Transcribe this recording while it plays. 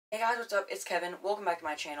Hey guys, what's up? It's Kevin. Welcome back to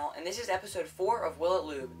my channel, and this is episode 4 of Will It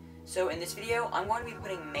Lube. So in this video, I'm going to be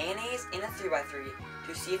putting mayonnaise in a 3x3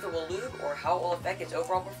 to see if it will lube or how it will affect its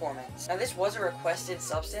overall performance. Now this was a requested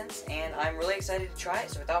substance, and I'm really excited to try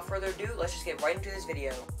it, so without further ado, let's just get right into this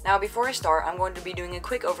video. Now before I start, I'm going to be doing a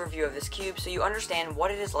quick overview of this cube so you understand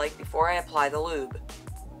what it is like before I apply the lube.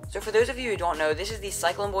 So for those of you who don't know, this is the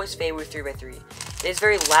Cyclone FeiWu 3x3. It is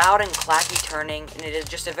very loud and clacky turning, and it is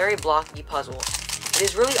just a very blocky puzzle. It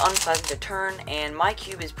is really unpleasant to turn, and my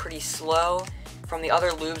cube is pretty slow from the other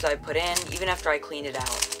lubes I put in, even after I cleaned it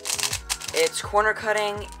out. Its corner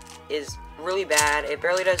cutting is really bad, it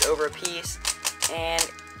barely does over a piece, and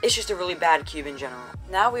it's just a really bad cube in general.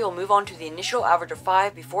 Now we will move on to the initial average of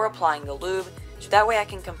 5 before applying the lube, so that way I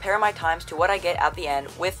can compare my times to what I get at the end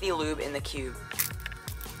with the lube in the cube.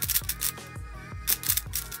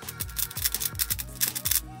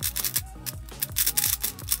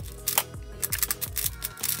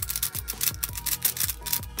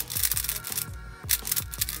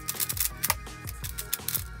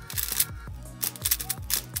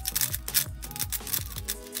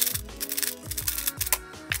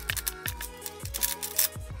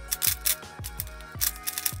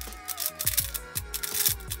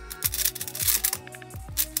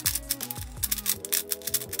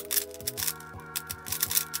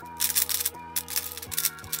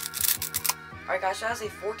 Alright guys, so that's a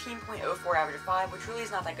 14.04 average of 5, which really is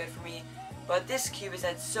not that good for me, but this cube has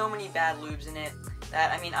had so many bad lubes in it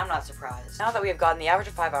that, I'm not surprised. Now that we have gotten the average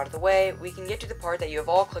of 5 out of the way, we can get to the part that you have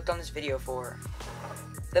all clicked on this video for.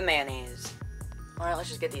 The mayonnaise. Alright, let's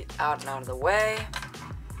just get these out and out of the way.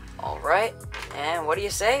 Alright, and what do you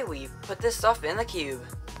say? We put this stuff in the cube.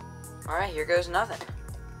 Alright, here goes nothing.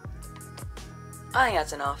 I think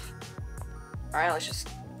that's enough. Alright, let's just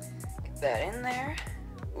get that in there.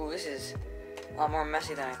 Ooh, this is a lot more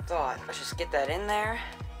messy than I thought. Let's just get that in there.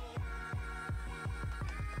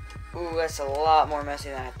 Ooh, that's a lot more messy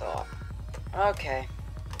than I thought. Okay.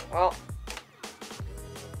 Well,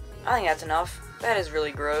 I think that's enough. That is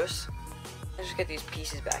really gross. Let's just get these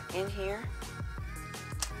pieces back in here.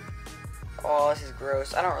 Oh, this is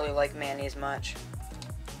gross. I don't really like mayonnaise much.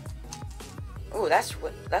 Ooh, that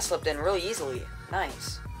slipped in really easily.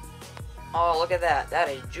 Nice. Oh, look at that. That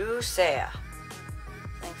is juicy.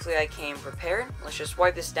 Thankfully I came prepared. Let's just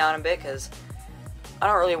wipe this down a bit because I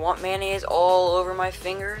don't really want mayonnaise all over my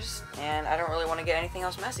fingers and I don't really want to get anything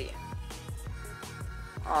else messy.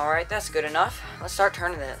 Alright, that's good enough. Let's start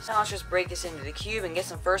turning this. Now let's just break this into the cube and get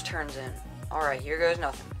some first turns in. Alright, here goes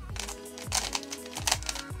nothing.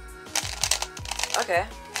 Okay,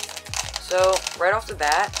 so right off the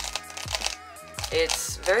bat,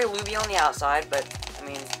 it's very lubey on the outside, but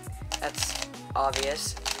that's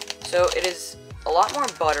obvious. So it is a lot more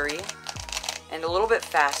buttery and a little bit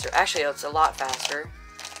faster. Actually, it's a lot faster.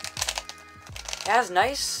 It has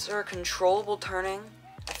nice or controllable turning.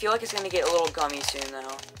 I feel like it's going to get a little gummy soon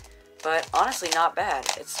though. But honestly, not bad.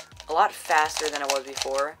 It's a lot faster than it was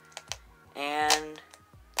before. And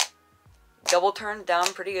double turned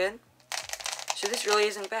down pretty good. So this really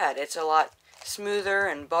isn't bad. It's a lot smoother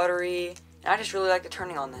and buttery. And I just really like the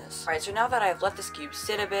turning on this. Alright, so now that I've let this cube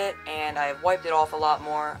sit a bit and I've wiped it off a lot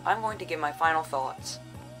more, I'm going to give my final thoughts.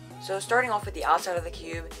 So starting off with the outside of the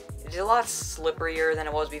cube, it is a lot slipperier than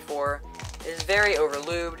it was before. It is very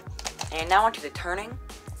over-lubed. And now onto the turning.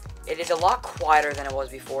 It is a lot quieter than it was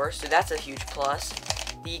before, so that's a huge plus.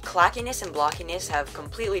 The clackiness and blockiness have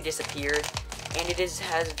completely disappeared, and it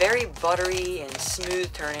has very buttery and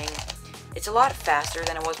smooth turning. It's a lot faster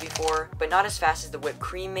than it was before, but not as fast as the whipped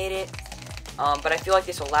cream made it. But I feel like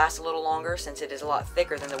this will last a little longer since it is a lot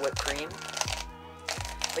thicker than the whipped cream.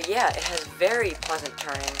 But yeah, it has very pleasant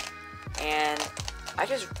turning, and I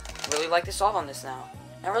just really like the solve on this now.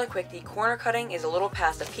 Now really quick, the corner cutting is a little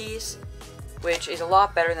past a piece, which is a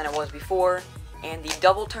lot better than it was before, and the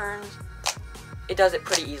double turns, it does it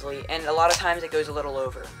pretty easily, and a lot of times it goes a little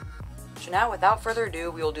over. So now without further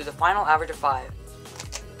ado, we will do the final average of 5.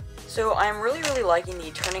 So I'm really liking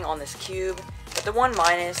the turning on this cube. But the one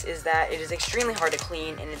minus is that it is extremely hard to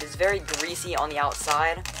clean and it is very greasy on the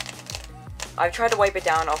outside. I've tried to wipe it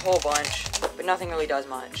down a whole bunch, but nothing really does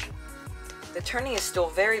much. The turning is still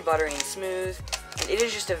very buttery and smooth, and it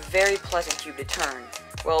is just a very pleasant cube to turn.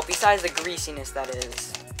 Well, besides the greasiness that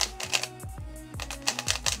is.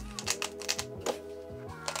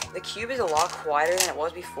 The cube is a lot quieter than it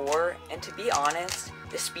was before, and to be honest,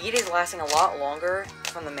 the speed is lasting a lot longer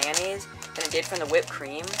from the mayonnaise than it did from the whipped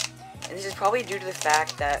cream. And this is probably due to the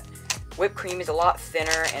fact that whipped cream is a lot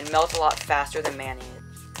thinner and melts a lot faster than mayonnaise.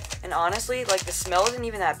 And honestly, the smell isn't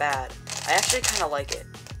even that bad. I actually kind of like it.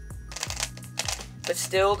 but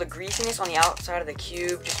still the greasiness on the outside of the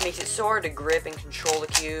cube just makes it so hard to grip and control the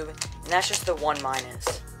cube, and that's just the one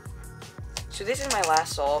minus. So this is my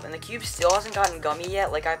last solve, and the cube still hasn't gotten gummy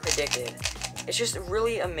yet like I predicted. It's just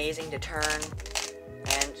really amazing to turn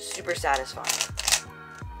and super satisfying.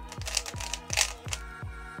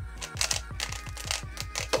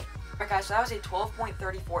 Alright guys, so that was a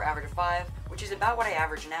 12.34 average of 5, which is about what I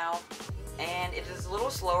average now, and it is a little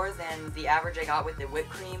slower than the average I got with the whipped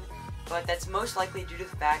cream, but that's most likely due to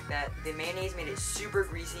the fact that the mayonnaise made it super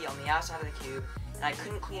greasy on the outside of the cube, and I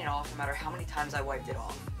couldn't clean it off no matter how many times I wiped it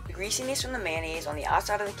off. The greasiness from the mayonnaise on the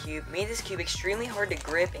outside of the cube made this cube extremely hard to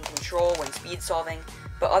grip and control when speed solving,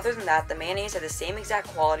 but other than that, the mayonnaise had the same exact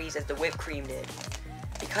qualities as the whipped cream did.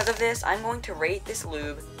 Because of this, I'm going to rate this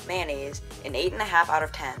Lube mayonnaise an 8.5 out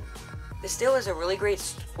of 10. This still is a really great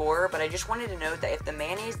score, but I just wanted to note that if the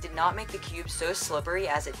mayonnaise did not make the cube so slippery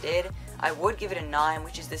as it did, I would give it a 9,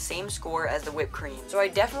 which is the same score as the whipped cream. So I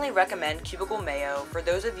definitely recommend cubicle mayo for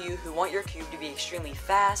those of you who want your cube to be extremely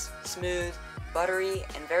fast, smooth, buttery,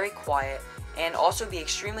 and very quiet, and also be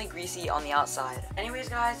extremely greasy on the outside. Anyways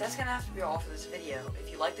guys, that's gonna have to be all for this video.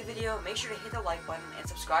 If you liked the video, make sure to hit the like button and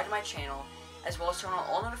subscribe to my channel, as well as turn on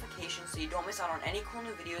all notifications so you don't miss out on any cool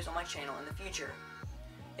new videos on my channel in the future.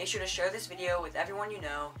 Make sure to share this video with everyone you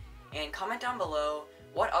know, and comment down below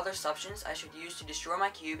what other substance I should use to destroy my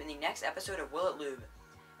cube in the next episode of Will It Lube.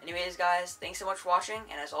 Anyways guys, thanks so much for watching,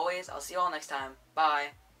 and as always, I'll see you all next time. Bye.